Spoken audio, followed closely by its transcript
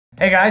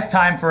Hey guys,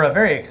 time for a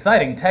very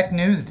exciting Tech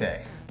News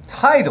Day.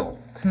 Tidal.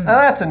 Now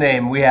that's a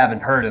name we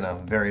haven't heard in a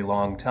very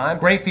long time.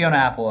 Great Fiona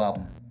Apple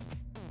album.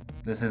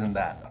 This isn't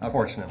that,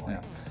 unfortunately.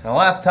 Yeah. Now,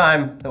 last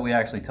time that we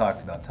actually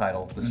talked about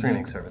Tidal, the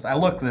streaming service, I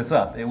looked this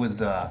up. It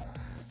was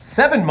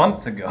 7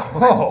 months ago.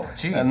 Oh,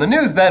 jeez. And the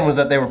news then was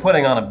that they were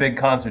putting on a big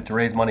concert to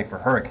raise money for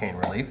hurricane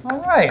relief.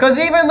 All right. Because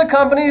even the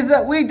companies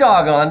that we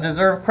dog on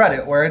deserve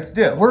credit where it's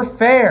due. We're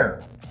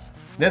fair.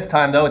 This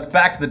time, though, it's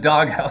back to the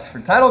doghouse for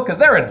Tidal because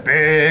they're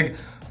in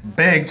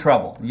big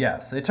trouble.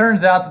 Yes, it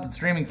turns out that the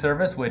streaming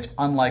service, which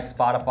unlike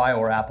Spotify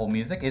or Apple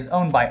Music, is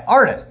owned by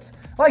artists,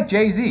 like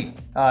Jay-Z.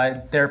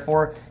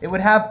 Therefore, it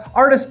would have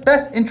artists'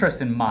 best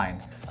interests in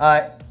mind.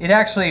 It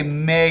actually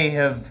may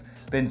have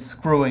been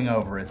screwing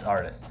over its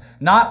artists.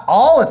 Not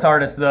all its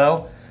artists,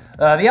 though.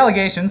 The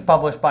allegations,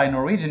 published by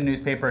Norwegian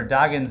newspaper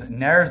Dagens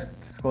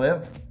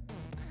Næringsliv,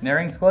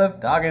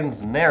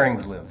 Dagens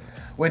Næringsliv,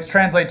 which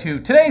translate to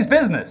today's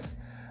business,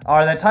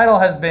 are that Tidal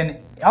has been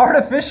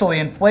artificially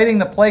inflating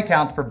the play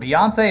counts for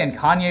Beyonce and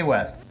Kanye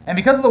West. And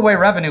because of the way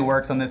revenue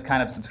works on this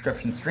kind of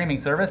subscription streaming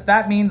service,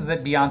 that means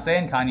that Beyonce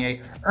and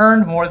Kanye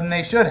earned more than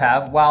they should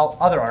have, while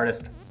other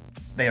artists,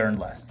 they earned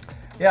less.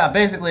 Yeah,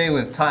 basically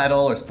with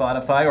Tidal or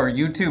Spotify or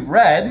YouTube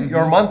Red,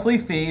 your monthly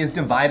fee is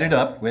divided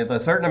up with a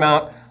certain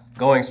amount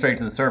going straight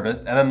to the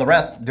service, and then the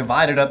rest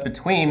divided up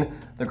between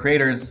the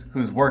creators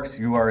whose works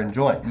you are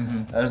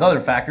enjoying. There's other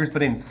factors,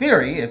 but in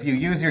theory, if you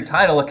use your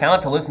Tidal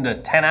account to listen to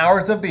 10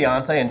 hours of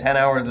Beyonce and 10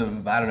 hours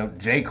of, I don't know,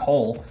 J.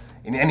 Cole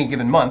in any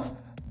given month,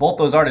 both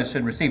those artists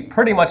should receive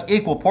pretty much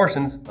equal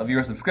portions of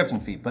your subscription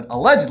fee. But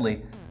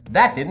allegedly,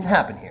 that didn't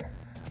happen here.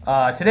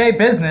 Today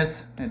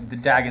Business, the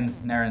Dagens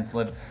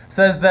Næringsliv,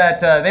 says that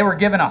they were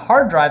given a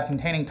hard drive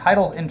containing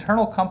Tidal's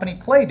internal company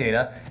play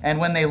data, and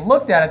when they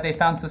looked at it, they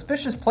found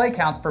suspicious play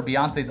counts for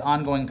Beyonce's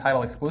ongoing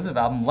Tidal exclusive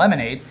album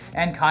Lemonade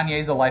and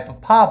Kanye's The Life of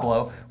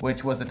Pablo,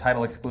 which was a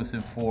Tidal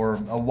exclusive for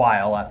a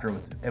while after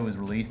it was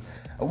released.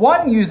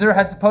 One user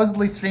had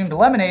supposedly streamed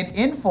Lemonade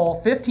in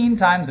full 15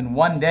 times in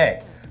one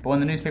day, but when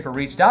the newspaper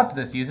reached out to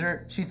this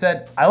user, she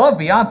said, "I love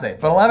Beyonce,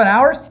 but 11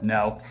 hours?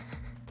 No."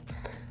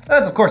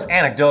 That's of course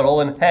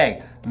anecdotal, and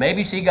hey,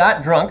 maybe she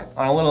got drunk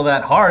on a little of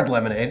that hard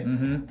lemonade.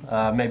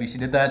 Maybe she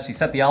did that. She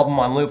set the album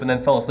on loop and then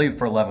fell asleep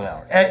for 11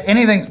 hours.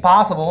 Anything's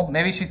possible.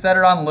 Maybe she set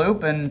it on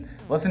loop and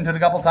listened to it a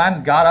couple times,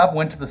 got up,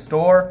 went to the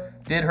store,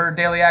 did her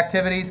daily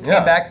activities,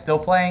 came back, still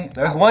playing.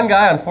 There's one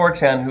guy on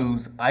 4chan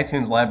whose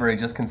iTunes library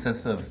just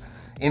consists of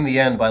In the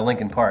End by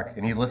Linkin Park,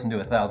 and he's listened to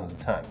it thousands of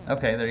times.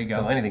 Okay, there you go.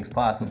 So anything's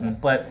possible.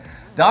 But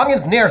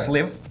Dagens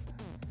Næringsliv,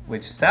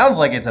 which sounds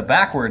like it's a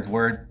backwards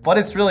word, but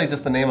it's really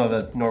just the name of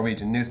a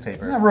Norwegian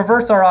newspaper. Yeah,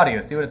 reverse our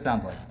audio, see what it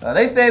sounds like.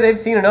 They say they've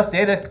seen enough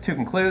data to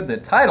conclude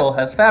that Tidal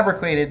has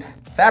fabricated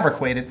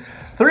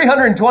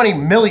 320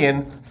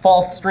 million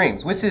false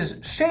streams, which is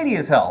shady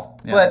as hell,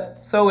 but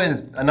so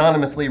is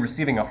anonymously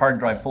receiving a hard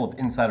drive full of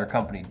insider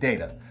company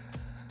data.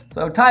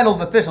 So Tidal's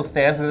official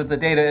stance is that the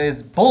data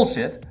is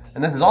bullshit,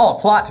 and this is all a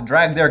plot to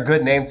drag their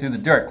good name through the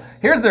dirt.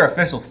 Here's their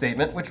official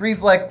statement, which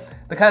reads like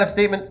the kind of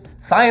statement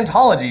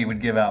Scientology would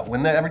give out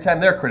every time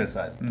they're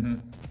criticized.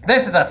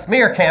 This is a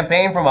smear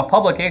campaign from a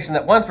publication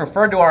that once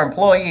referred to our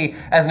employee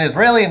as an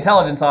Israeli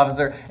intelligence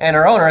officer and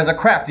our owner as a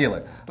crap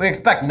dealer. We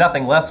expect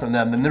nothing less from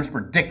them than this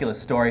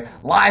ridiculous story,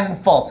 lies and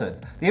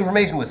falsehoods. The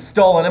information was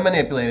stolen and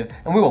manipulated,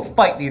 and we will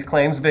fight these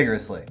claims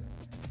vigorously.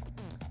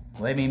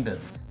 Well, they mean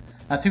business.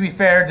 Now, to be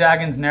fair,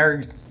 Dagens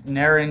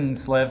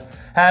Næringsliv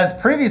has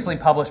previously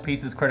published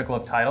pieces critical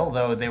of Tidal,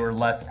 though they were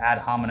less ad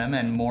hominem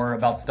and more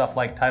about stuff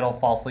like Tidal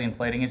falsely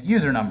inflating its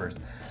user numbers.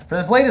 For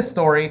this latest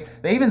story,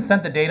 they even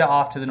sent the data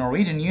off to the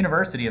Norwegian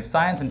University of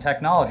Science and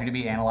Technology to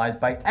be analyzed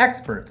by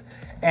experts,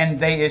 and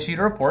they issued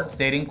a report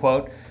stating,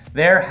 quote,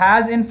 "There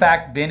has in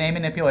fact been a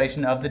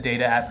manipulation of the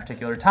data at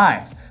particular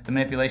times. The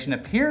manipulation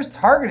appears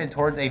targeted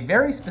towards a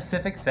very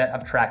specific set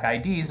of track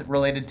IDs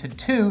related to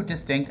 2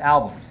 distinct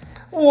albums."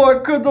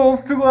 What could those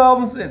 2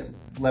 albums be? It's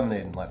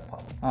Lemonade and Life of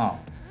Pablo. Oh.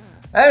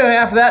 Anyway,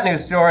 after that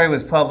news story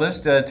was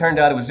published, it turned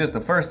out it was just the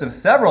first of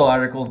several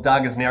articles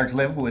Dagens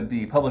Næringsliv would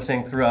be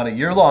publishing throughout a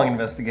year-long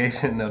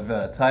investigation of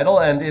Tidal,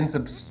 and in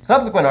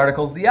subsequent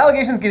articles, the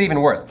allegations get even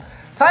worse.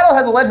 Tidal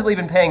has allegedly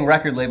been paying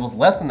record labels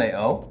less than they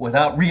owe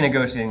without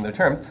renegotiating their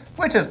terms,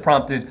 which has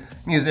prompted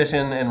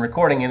musician and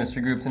recording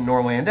industry groups in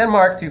Norway and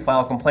Denmark to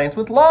file complaints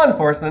with law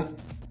enforcement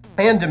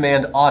and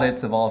demand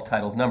audits of all of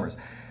Tidal's numbers.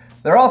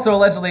 They're also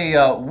allegedly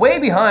way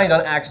behind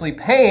on actually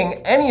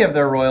paying any of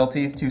their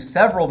royalties to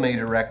several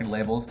major record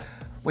labels,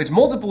 which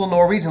multiple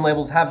Norwegian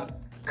labels have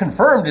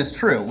confirmed is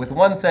true, with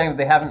one saying that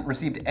they haven't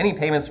received any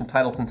payments from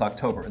Tidal since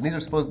October, and these are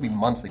supposed to be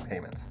monthly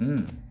payments.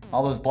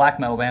 All those black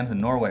metal bands in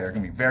Norway are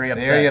going to be very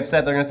upset. Very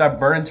upset. They're going to start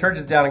burning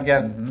churches down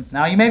again.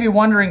 Now, you may be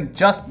wondering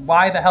just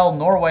why the hell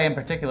Norway in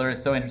particular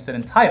is so interested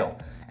in Tidal.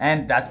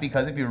 And that's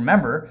because, if you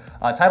remember,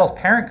 Tidal's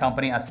parent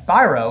company,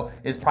 Aspiro,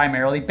 is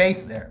primarily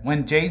based there.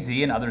 When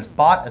Jay-Z and others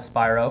bought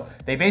Aspiro,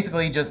 they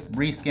basically just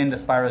reskinned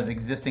Aspiro's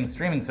existing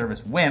streaming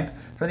service, Wimp,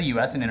 for the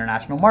US and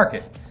international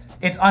market.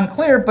 It's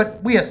unclear,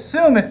 but we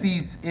assume if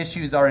these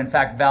issues are in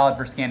fact valid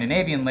for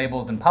Scandinavian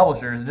labels and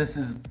publishers, this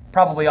is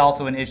probably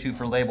also an issue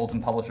for labels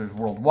and publishers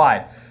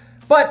worldwide.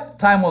 But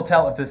time will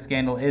tell if this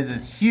scandal is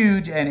as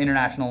huge and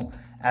international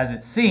as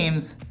it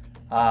seems.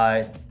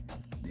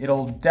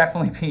 It'll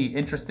definitely be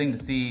interesting to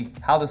see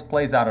how this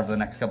plays out over the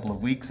next couple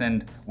of weeks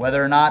and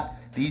whether or not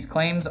these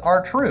claims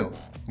are true.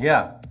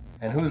 Yeah,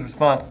 and who's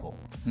responsible?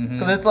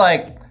 Because it's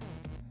like,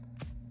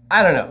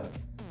 I don't know.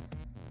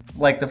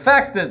 Like the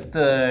fact that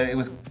it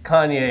was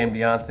Kanye and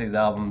Beyonce's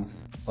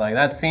albums, like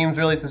that seems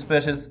really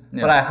suspicious.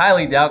 Yeah. But I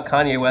highly doubt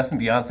Kanye West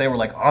and Beyonce were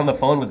like on the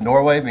phone with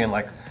Norway being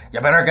like, you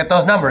better get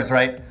those numbers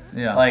right.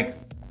 Yeah. Like,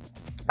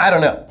 I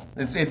don't know.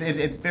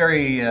 It's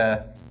very,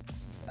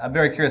 I'm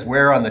very curious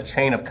where on the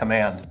chain of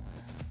command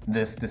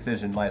this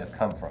decision might have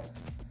come from.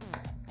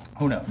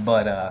 Who knows?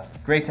 But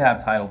great to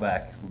have Tidal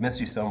back. We miss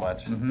you so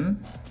much.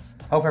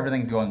 Hope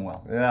everything's going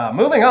well. Yeah,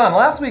 moving on.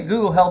 Last week,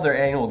 Google held their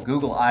annual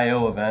Google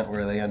I/O event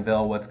where they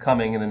unveil what's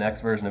coming in the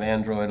next version of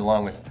Android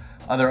along with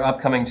other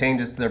upcoming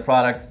changes to their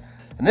products.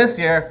 And this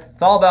year,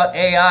 it's all about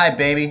AI,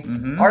 baby.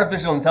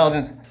 Artificial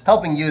intelligence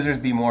helping users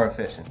be more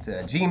efficient.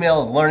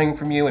 Gmail is learning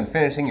from you and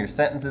finishing your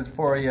sentences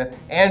for you.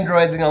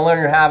 Android's gonna learn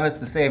your habits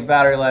to save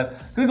battery life.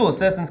 Google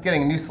Assistant's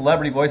getting new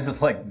celebrity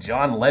voices like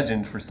John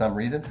Legend for some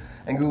reason.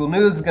 And Google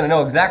News is gonna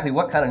know exactly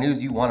what kind of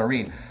news you wanna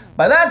read.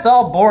 But that's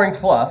all boring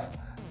fluff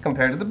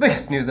compared to the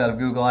biggest news out of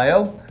Google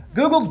I/O,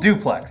 Google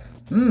Duplex.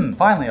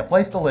 Finally, a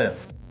place to live.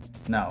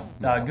 No,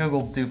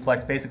 Google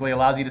Duplex basically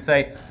allows you to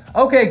say,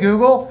 okay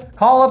Google,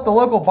 call up the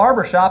local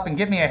barbershop and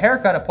get me a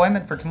haircut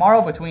appointment for tomorrow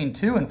between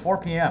 2 and 4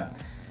 p.m.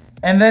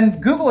 And then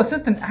Google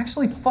Assistant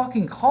actually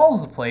fucking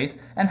calls the place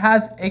and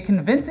has a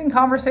convincing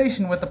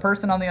conversation with the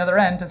person on the other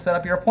end to set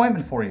up your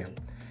appointment for you.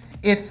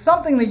 It's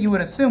something that you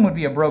would assume would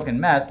be a broken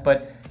mess,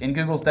 but in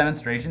Google's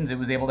demonstrations, it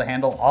was able to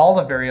handle all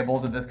the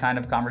variables of this kind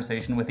of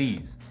conversation with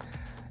ease.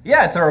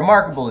 Yeah, it's a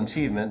remarkable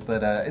achievement,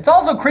 but it's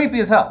also creepy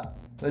as hell.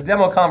 The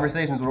demo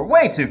conversations were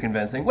way too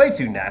convincing, way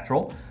too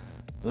natural.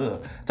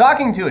 Ugh.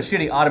 Talking to a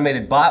shitty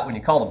automated bot when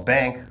you call the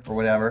bank or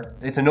whatever,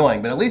 it's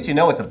annoying, but at least you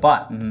know it's a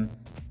bot.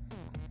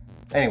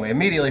 Anyway,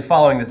 immediately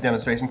following this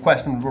demonstration,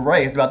 questions were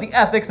raised about the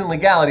ethics and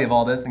legality of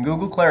all this, and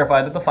Google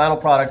clarified that the final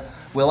product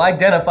will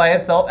identify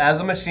itself as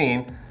a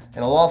machine, and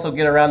it'll also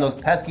get around those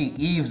pesky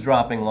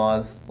eavesdropping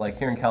laws, like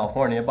here in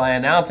California, by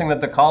announcing that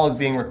the call is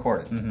being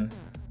recorded.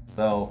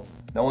 So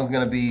no one's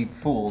gonna be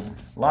fooled.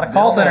 A lot of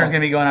call centers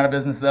gonna be going out of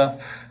business though.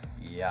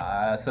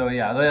 Yeah, so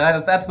yeah,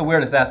 that's the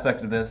weirdest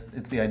aspect of this.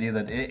 It's the idea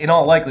that in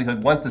all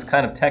likelihood, once this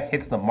kind of tech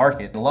hits the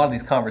market, a lot of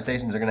these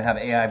conversations are gonna have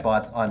AI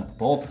bots on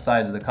both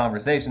sides of the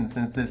conversation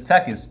since this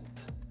tech is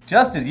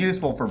just as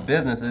useful for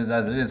businesses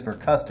as it is for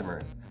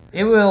customers.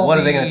 What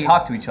are they gonna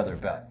talk to each other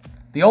about?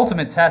 The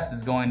ultimate test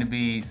is going to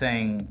be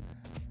saying,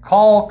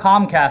 call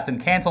Comcast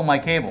and cancel my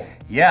cable.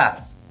 Yeah.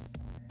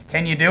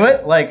 Can you do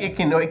it? Like it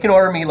can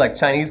order me like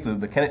Chinese food,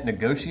 but can it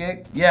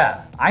negotiate?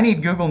 Yeah, I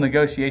need Google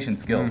negotiation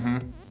skills.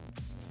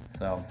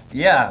 So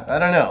yeah, I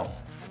don't know.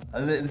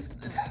 It's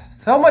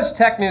so much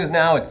tech news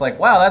now. It's like,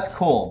 wow, that's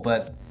cool,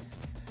 but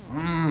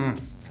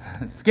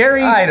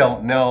scary. I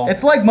don't know.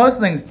 It's like most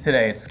things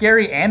today. It's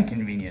scary and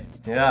convenient.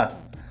 Yeah.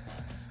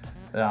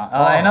 In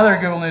other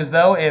Google news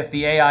though, if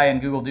the AI in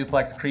Google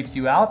Duplex creeps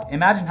you out,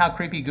 imagine how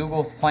creepy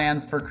Google's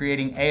plans for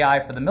creating AI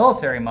for the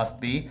military must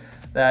be.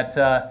 That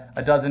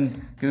a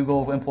dozen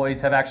Google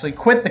employees have actually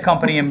quit the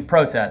company in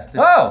protest.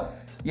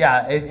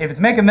 Yeah, if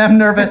it's making them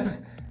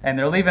nervous and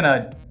they're leaving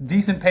a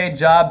decent paid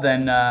job,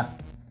 then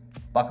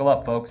buckle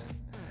up, folks.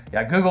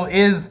 Yeah, Google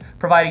is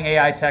providing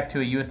AI tech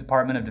to a US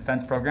Department of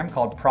Defense program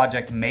called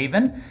Project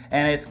Maven,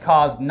 and it's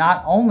caused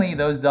not only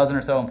those dozen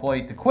or so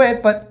employees to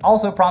quit, but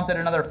also prompted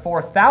another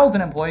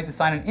 4,000 employees to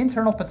sign an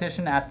internal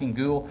petition asking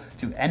Google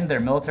to end their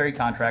military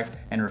contract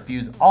and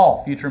refuse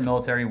all future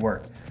military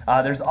work.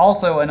 There's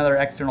also another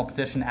external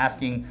petition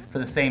asking for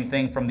the same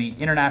thing from the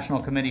International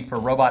Committee for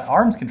Robot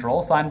Arms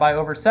Control, signed by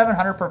over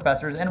 700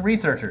 professors and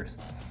researchers.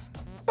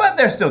 But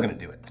they're still gonna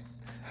do it.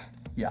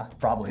 Yeah,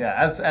 probably.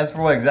 Yeah, as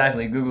for what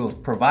exactly Google's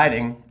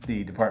providing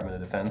the Department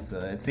of Defense,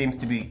 it seems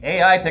to be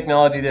AI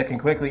technology that can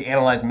quickly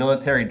analyze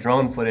military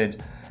drone footage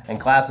and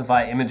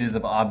classify images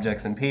of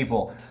objects and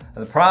people.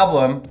 The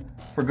problem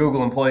for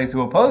Google employees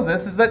who oppose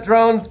this is that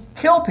drones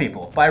kill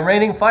people by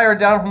raining fire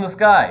down from the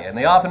sky, and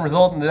they often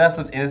result in the deaths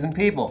of innocent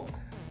people.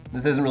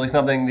 This isn't really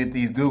something that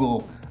these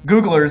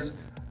Googlers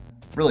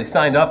really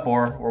signed up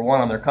for or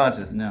want on their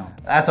conscience. No.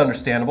 That's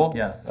understandable.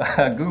 Yes.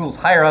 Google's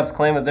higher-ups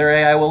claim that their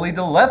AI will lead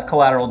to less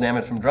collateral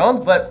damage from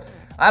drones, but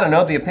I don't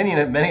know, the opinion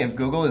of many of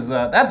Google is,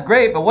 that's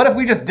great, but what if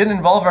we just didn't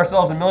involve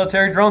ourselves in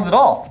military drones at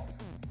all?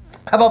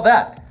 How about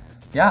that?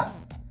 Yeah,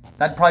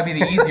 that'd probably be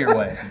the easier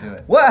way to do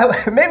it. Well,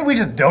 maybe we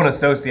just don't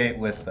associate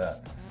with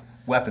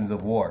weapons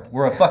of war.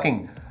 We're a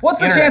fucking What's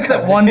the chance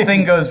that one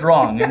thing goes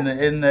wrong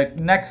in the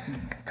next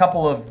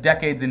couple of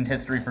decades in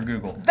history for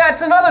Google?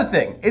 That's another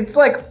thing. It's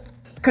like,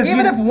 because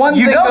even if one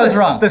thing goes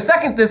wrong, the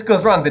second this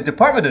goes wrong, the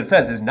Department of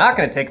Defense is not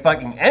going to take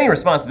fucking any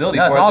responsibility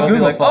for it. It's all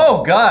Google's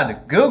fault. Oh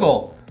God,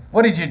 Google.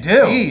 What did you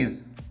do?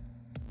 Jeez.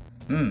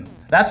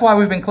 That's why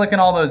we've been clicking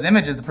all those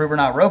images to prove we're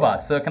not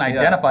robots, so it can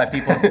identify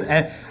people.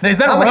 And is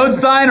that a road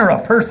sign or a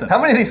person? How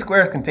many of these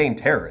squares contain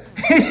terrorists?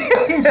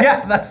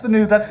 Yeah, that's the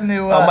new.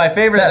 My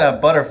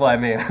favorite butterfly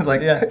meme is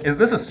like, is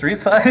this a street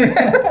sign?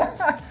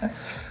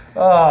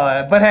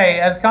 But hey,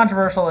 as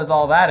controversial as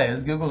all that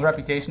is, Google's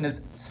reputation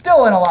is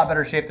still in a lot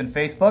better shape than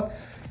Facebook.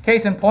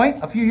 Case in point,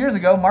 a few years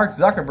ago, Mark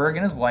Zuckerberg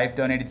and his wife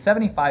donated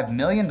 $75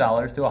 million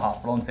to a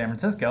hospital in San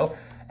Francisco,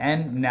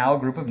 and now a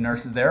group of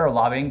nurses there are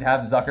lobbying to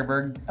have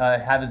Zuckerberg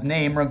have his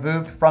name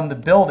removed from the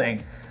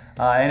building.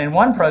 And in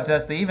one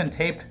protest, they even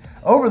taped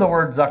over the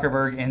word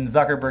Zuckerberg in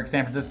Zuckerberg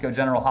San Francisco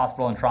General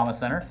Hospital and Trauma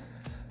Center.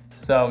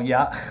 So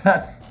yeah,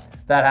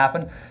 that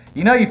happened.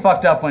 You know you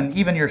fucked up when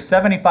even your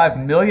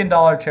 $75 million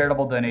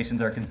charitable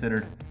donations are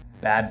considered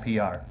bad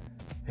PR.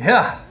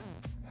 Yeah.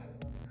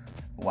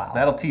 Wow.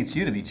 That'll teach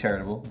you to be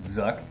charitable,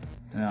 Zuck.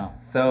 Yeah.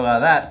 So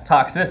that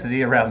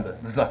toxicity around the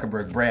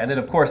Zuckerberg brand, it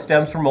of course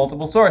stems from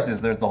multiple sources.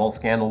 There's the whole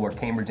scandal where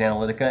Cambridge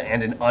Analytica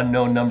and an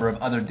unknown number of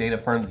other data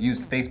firms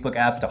used Facebook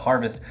apps to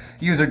harvest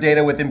user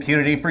data with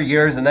impunity for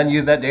years and then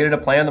use that data to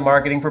plan the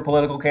marketing for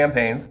political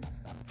campaigns.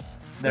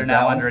 They're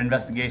now under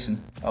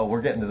investigation. Oh,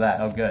 we're getting to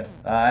that. Oh, good.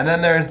 And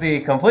then there's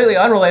the completely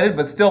unrelated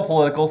but still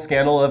political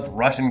scandal of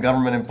Russian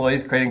government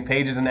employees creating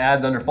pages and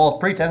ads under false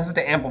pretenses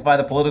to amplify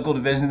the political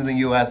divisions in the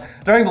US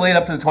during the lead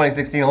up to the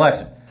 2016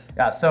 election.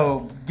 Yeah,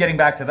 so getting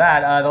back to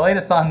that, the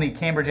latest on the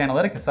Cambridge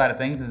Analytica side of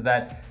things is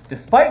that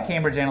despite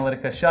Cambridge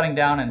Analytica shutting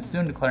down and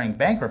soon declaring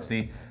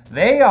bankruptcy,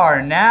 they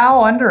are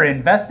now under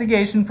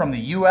investigation from the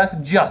US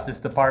Justice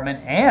Department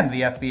and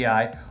the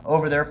FBI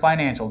over their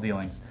financial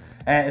dealings.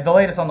 And the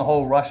latest on the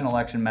whole Russian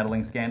election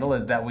meddling scandal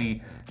is that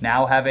we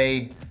now have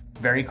a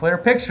very clear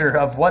picture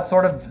of what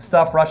sort of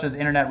stuff Russia's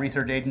Internet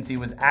Research Agency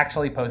was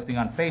actually posting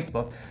on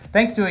Facebook,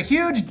 thanks to a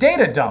huge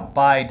data dump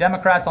by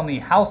Democrats on the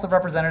House of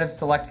Representatives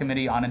Select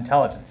Committee on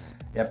Intelligence.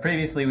 Yeah,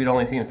 previously we'd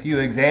only seen a few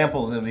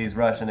examples of these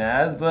Russian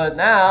ads, but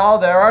now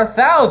there are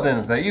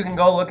thousands that you can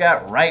go look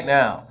at right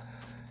now.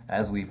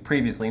 As we've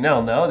previously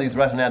known, though, these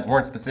Russian ads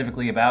weren't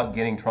specifically about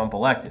getting Trump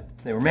elected.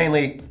 They were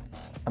mainly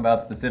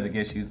about specific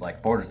issues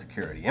like border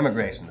security,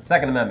 immigration, the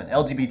Second Amendment,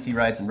 LGBT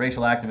rights, and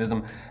racial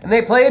activism, and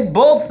they played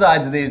both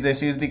sides of these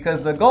issues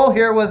because the goal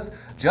here was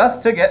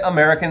just to get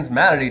Americans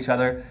mad at each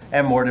other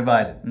and more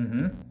divided.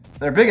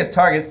 Their biggest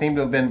targets seem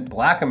to have been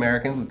black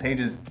Americans with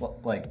pages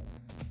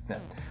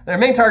Their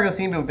main targets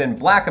seem to have been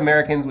black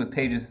Americans with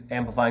pages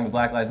amplifying the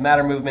Black Lives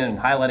Matter movement and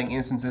highlighting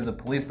instances of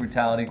police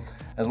brutality,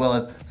 as well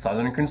as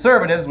Southern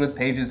conservatives with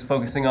pages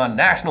focusing on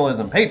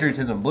nationalism,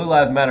 patriotism, Blue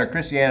Lives Matter,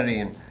 Christianity,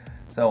 and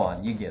so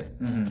on. You get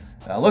it.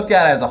 Looked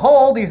at as a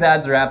whole, these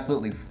ads are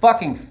absolutely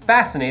fucking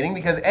fascinating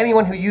because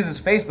anyone who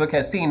uses Facebook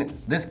has seen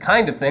this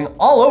kind of thing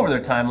all over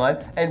their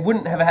timeline and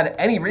wouldn't have had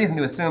any reason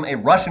to assume a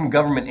Russian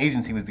government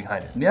agency was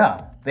behind it.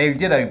 Yeah. They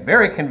did a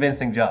very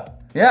convincing job.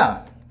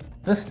 Yeah.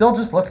 This still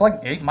just looks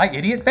like my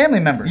idiot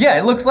family members. Yeah,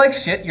 it looks like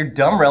shit your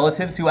dumb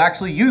relatives who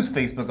actually use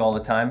Facebook all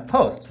the time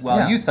post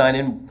while you sign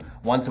in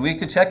once a week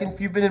to check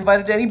if you've been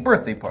invited to any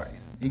birthday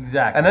parties.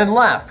 Exactly. And then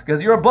laugh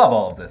because you're above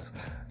all of this.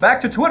 Back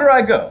to Twitter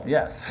I go.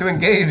 Yes. To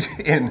engage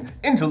in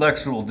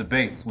intellectual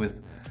debates with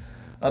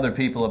other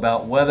people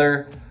about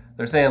whether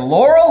they're saying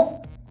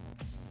Laurel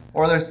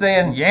or they're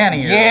saying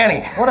Yanny.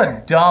 Yanny. What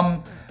a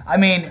dumb, I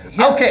mean.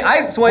 Okay,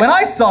 when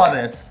I saw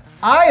this,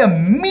 I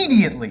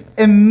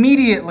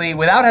immediately,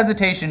 without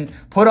hesitation,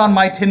 put on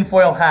my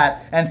tinfoil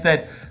hat and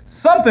said,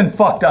 something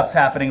fucked up's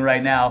happening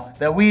right now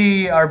that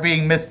we are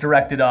being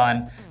misdirected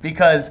on,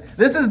 because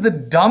this is the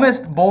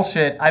dumbest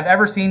bullshit I've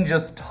ever seen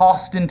just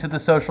tossed into the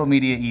social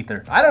media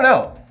ether. I don't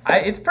know.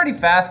 It's pretty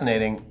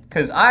fascinating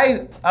because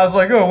I was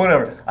like, oh,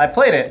 whatever. I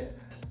played it.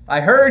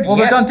 I heard. Well,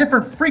 they're on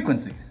different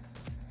frequencies.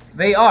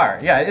 They are.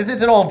 Yeah,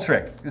 it's an old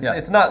trick.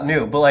 It's not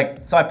new. But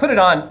like, so I put it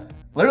on.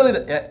 Literally,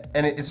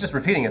 and it's just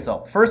repeating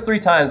itself. First 3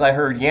 times I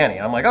heard Yanny.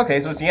 I'm like, okay,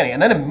 so it's Yanny.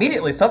 And then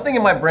immediately something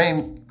in my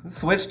brain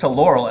switched to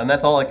Laurel, and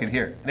that's all I could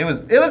hear. And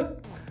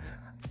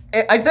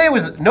I'd say it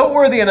was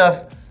noteworthy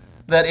enough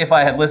that if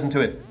I had listened to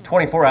it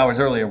 24 hours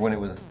earlier when it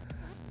was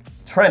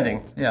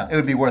trending, it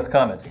would be worth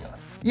commenting on.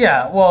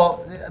 Yeah,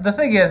 well, the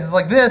thing is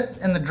like this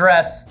and the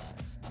dress,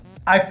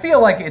 I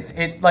feel like it's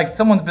like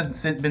someone's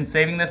been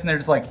saving this and they're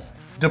just like,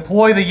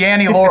 deploy the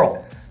Yanny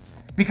Laurel.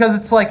 Because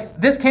it's like,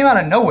 this came out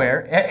of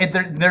nowhere,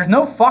 there's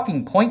no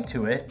fucking point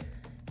to it,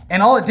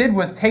 and all it did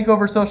was take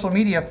over social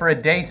media for a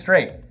day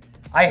straight.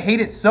 I hate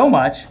it so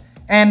much,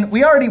 and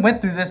we already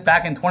went through this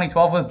back in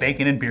 2012 with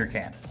bacon and beer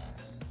can.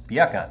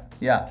 Biakan.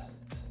 Yeah.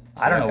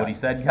 I don't know what he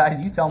said, guys,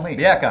 you tell me.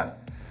 Biakan.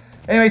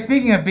 Anyway,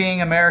 speaking of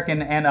being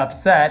American and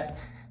upset,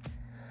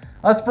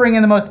 let's bring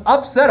in the most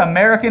upset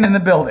American in the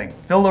building,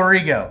 Phil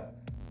Lorigo,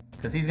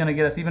 because he's gonna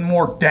get us even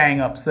more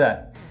dang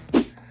upset.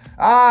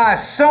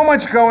 So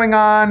much going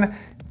on.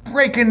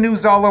 Breaking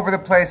news all over the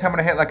place. I'm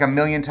gonna hit like a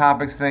million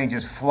topics today and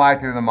just fly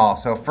through them all.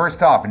 So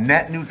first off,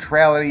 net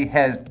neutrality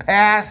has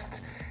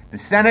passed the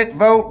Senate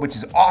vote, which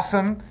is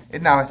awesome.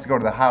 It now has to go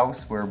to the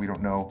House, where we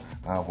don't know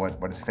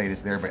what his fate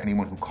is there. But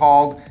anyone who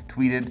called,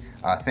 tweeted,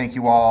 thank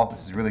you all.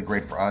 This is really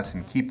great for us,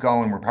 and keep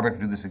going. We're probably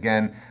going to do this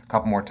again a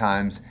couple more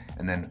times,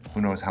 and then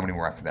who knows how many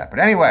more after that. But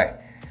anyway,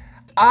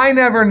 I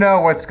never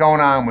know what's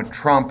going on with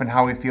Trump and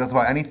how he feels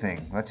about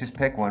anything. Let's just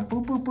pick one.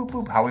 Boop, boop, boop,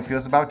 boop. How he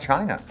feels about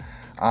China.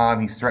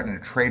 He's threatening a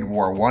trade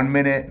war 1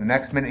 minute. The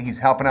next minute, he's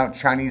helping out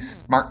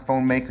Chinese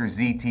smartphone maker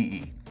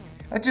ZTE.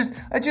 Let's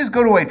just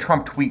go to a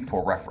Trump tweet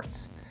for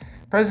reference.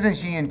 President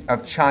Xi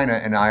of China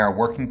and I are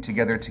working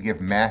together to give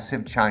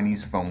massive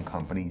Chinese phone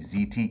company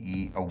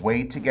ZTE a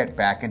way to get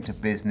back into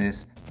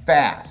business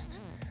fast.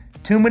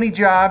 Too many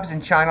jobs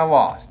in China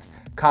lost.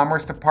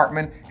 Commerce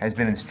Department has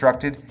been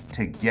instructed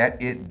to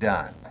get it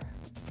done.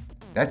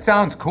 That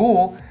sounds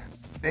cool,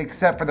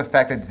 except for the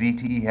fact that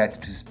ZTE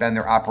had to suspend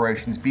their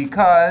operations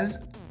because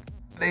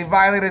they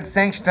violated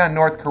sanctions on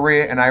North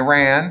Korea and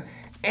Iran,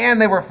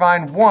 and they were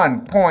fined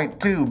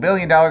 $1.2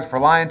 billion for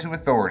lying to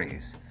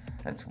authorities.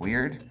 That's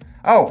weird.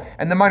 Oh,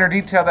 and the minor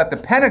detail that the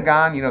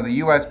Pentagon, the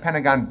US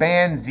Pentagon,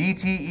 banned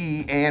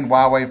ZTE and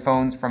Huawei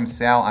phones from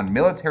sale on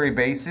military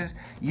bases,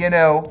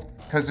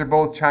 because they're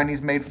both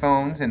Chinese-made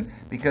phones and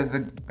because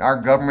our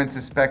government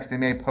suspects they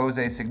may pose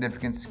a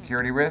significant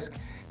security risk.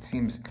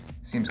 Seems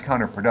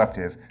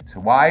counterproductive. So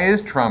why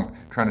is Trump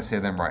trying to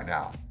save them right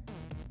now?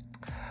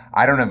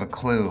 I don't have a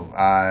clue.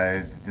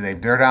 Do they have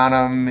dirt on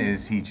him?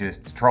 Is he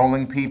just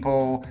trolling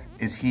people?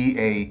 Is he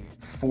a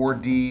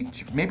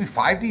 4D, maybe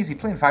 5D? Is he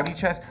playing 5D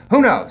chess?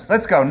 Who knows?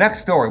 Let's go. Next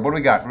story. What do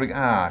we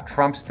got?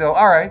 Trump still.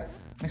 All right.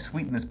 Let me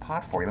sweeten this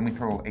pot for you. Let me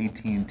throw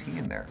AT&T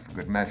in there for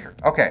good measure.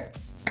 Okay.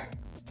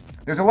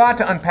 There's a lot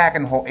to unpack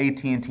in the whole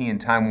AT&T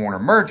and Time Warner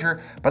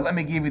merger, but let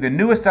me give you the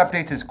newest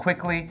updates as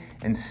quickly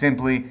and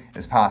simply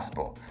as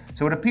possible.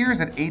 So it appears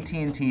that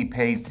AT&T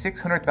paid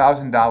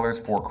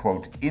 $600,000 for,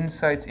 quote,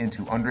 insights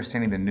into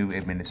understanding the new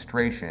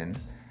administration.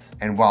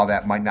 And while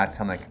that might not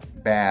sound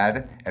like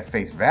bad at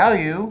face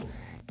value,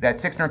 that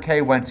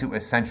 $600K went to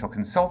Essential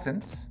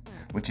Consultants,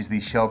 which is the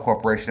shell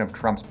corporation of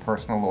Trump's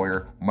personal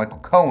lawyer, Michael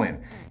Cohen.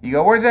 You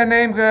go, where's that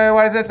name?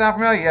 Why does that sound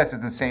familiar? Yes,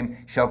 it's the same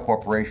shell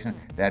corporation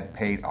that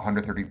paid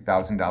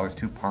 $130,000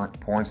 to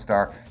porn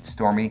star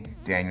Stormy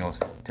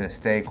Daniels to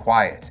stay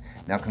quiet.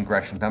 Now,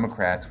 congressional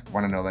Democrats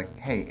want to know,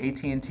 hey,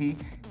 AT&T,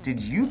 did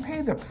you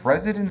pay the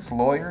president's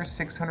lawyer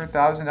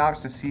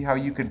 $600,000 to see how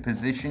you could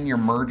position your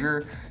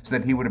merger so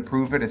that he would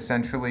approve it?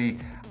 Essentially,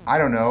 I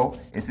don't know,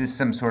 is this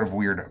some sort of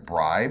weird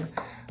bribe?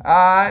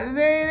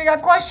 They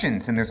got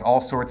questions, and there's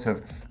all sorts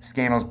of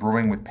scandals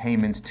brewing with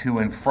payments to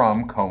and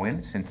from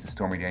Cohen since the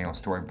Stormy Daniels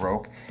story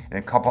broke. And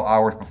a couple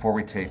hours before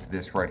we taped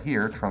this right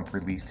here, Trump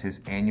released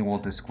his annual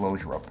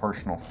disclosure of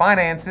personal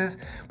finances,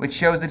 which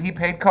shows that he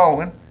paid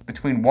Cohen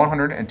between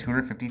 $100,000 and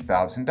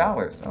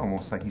 $250,000.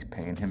 Almost like he's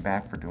paying him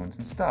back for doing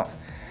some stuff.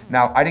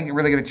 Now, I didn't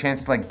really get a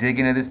chance to dig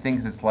into this thing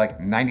because it's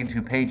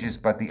 92 pages,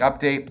 but the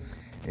update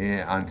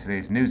on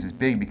today's news is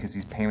big because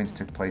these payments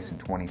took place in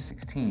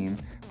 2016,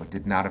 but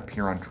did not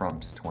appear on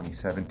Trump's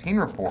 2017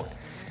 report.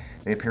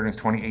 They appeared in his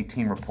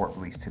 2018 report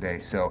released today.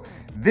 So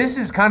this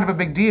is kind of a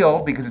big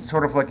deal because it's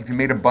sort of like if you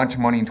made a bunch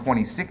of money in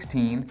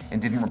 2016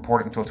 and didn't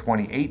report it until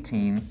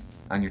 2018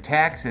 on your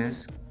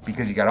taxes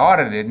because you got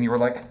audited and you were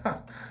like,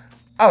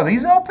 oh,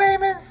 these old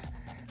payments?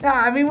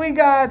 We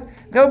got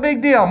no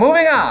big deal.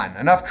 Moving on.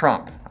 Enough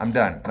Trump. I'm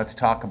done. Let's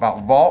talk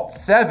about Vault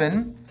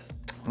 7.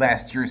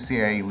 Last year's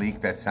CIA leak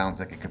that sounds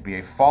like it could be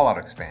a Fallout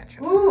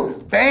expansion. Ooh.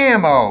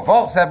 Bam-o!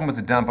 Vault 7 was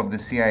a dump of the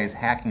CIA's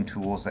hacking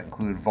tools that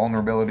included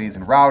vulnerabilities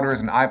in routers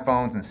and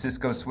iPhones and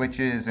Cisco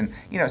switches and,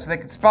 so they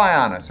could spy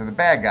on us or the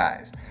bad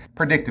guys.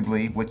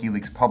 Predictably,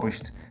 WikiLeaks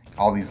published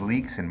all these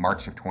leaks in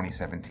March of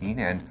 2017,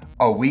 and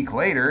a week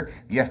later,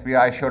 the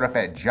FBI showed up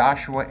at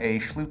Joshua A.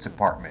 Schlute's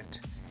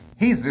apartment.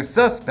 He's their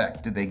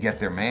suspect. Did they get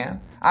their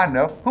man? I don't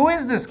know. Who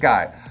is this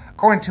guy?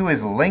 According to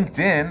his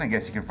LinkedIn, I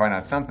guess you can find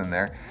out something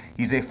there,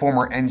 he's a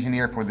former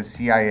engineer for the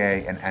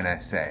CIA and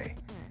NSA.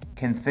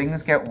 Can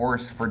things get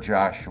worse for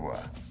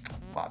Joshua?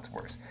 Lots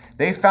worse.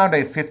 They found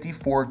a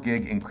 54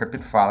 gig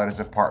encrypted file at his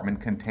apartment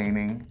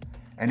containing,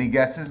 any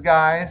guesses,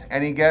 guys?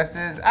 Any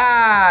guesses?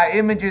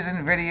 Images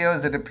and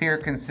videos that appear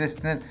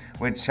consistent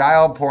with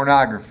child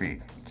pornography.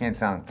 You can't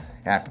sound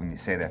happy when you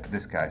say that, but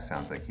this guy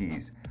sounds like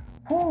he's,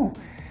 whoo.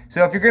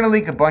 So if you're gonna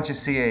leak a bunch of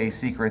CIA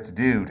secrets,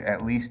 dude,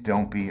 at least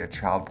don't be a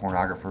child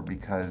pornographer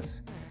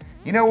because,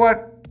 you know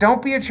what?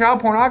 Don't be a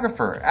child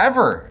pornographer,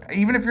 ever.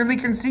 Even if you're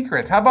leaking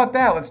secrets. How about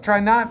that? Let's try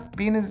not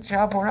being into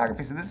child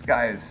pornography. So this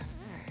guy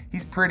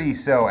he's pretty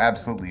so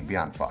absolutely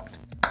beyond fucked.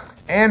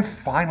 And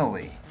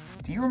finally,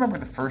 do you remember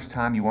the first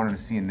time you wanted to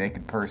see a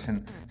naked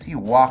person? So you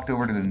walked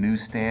over to the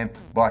newsstand,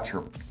 bought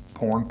your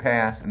porn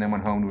pass, and then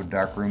went home to a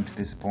dark room to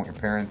disappoint your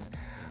parents?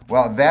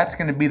 Well, that's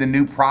going to be the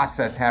new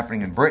process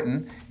happening in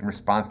Britain in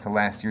response to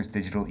last year's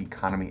Digital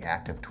Economy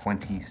Act of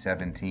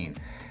 2017.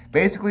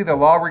 Basically, the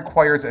law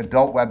requires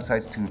adult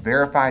websites to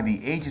verify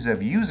the ages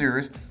of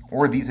users,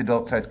 or these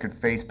adult sites could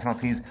face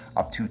penalties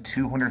up to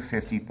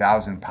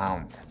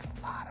 £250,000. That's a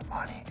lot of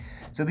money.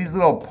 So these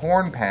little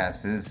porn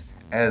passes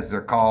as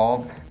they're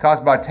called.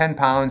 Cost about 10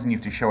 pounds, and you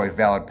have to show a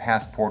valid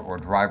passport or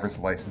driver's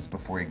license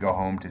before you go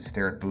home to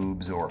stare at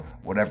boobs or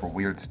whatever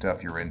weird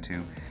stuff you're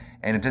into.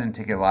 And it doesn't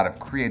take a lot of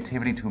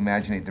creativity to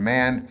imagine a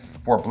demand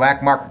for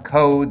black market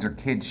codes or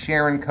kids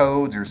sharing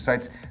codes or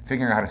sites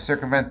figuring out how to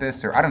circumvent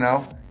this, or I don't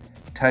know,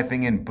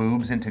 typing in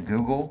boobs into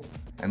Google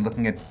and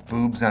looking at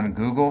boobs on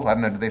Google. I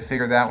don't know, did they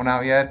figure that one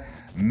out yet?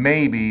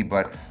 Maybe,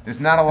 but there's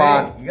not a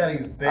lot. You gotta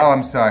use big. Oh,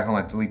 I'm sorry, hold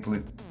on, delete.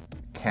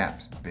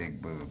 Caps,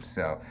 big boobs.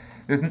 So,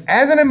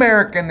 as an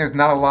American, there's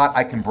not a lot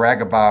I can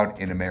brag about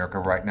in America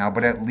right now,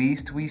 but at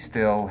least we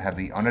still have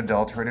the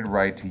unadulterated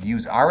right to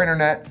use our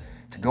internet,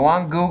 to go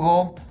on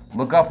Google,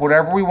 look up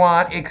whatever we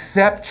want,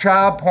 except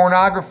child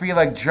pornography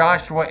like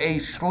Joshua A.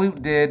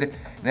 Schloot did,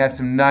 and have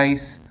some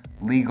nice,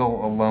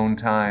 legal alone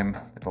time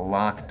at the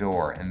locked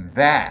door. And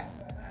that's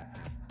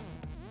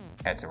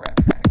a wrap.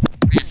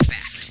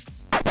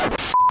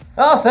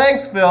 Oh,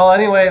 thanks, Phil.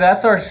 Anyway,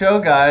 that's our show,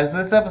 guys.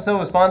 This episode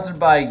was sponsored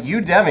by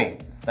Udemy.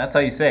 That's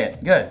how you say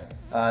it. Good.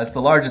 It's the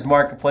largest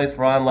marketplace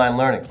for online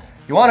learning.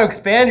 You want to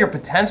expand your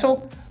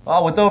potential?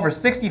 With over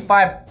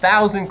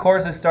 65,000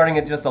 courses starting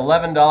at just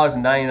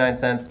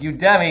 $11.99,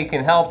 Udemy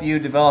can help you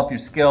develop your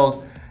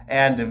skills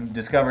and to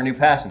discover new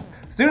passions.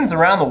 Students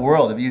around the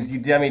world have used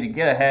Udemy to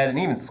get ahead and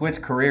even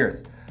switch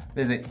careers.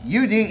 Visit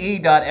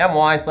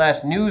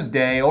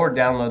ude.my/newsday or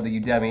download the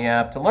Udemy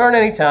app to learn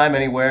anytime,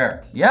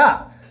 anywhere.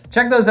 Yeah.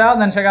 Check those out,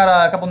 and then check out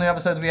a couple new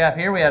episodes we have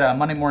here. We had a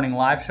Monday morning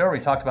live show where we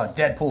talked about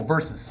Deadpool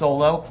versus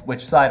Solo.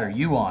 Which side are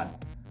you on?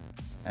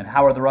 And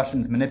how are the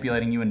Russians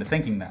manipulating you into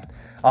thinking that?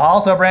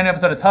 Also, a brand new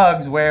episode of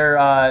Tugs where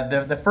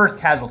the first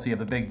casualty of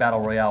the big Battle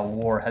Royale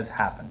war has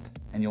happened.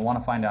 And you'll want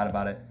to find out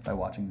about it by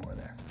watching more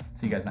there.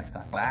 See you guys next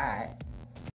time. Bye.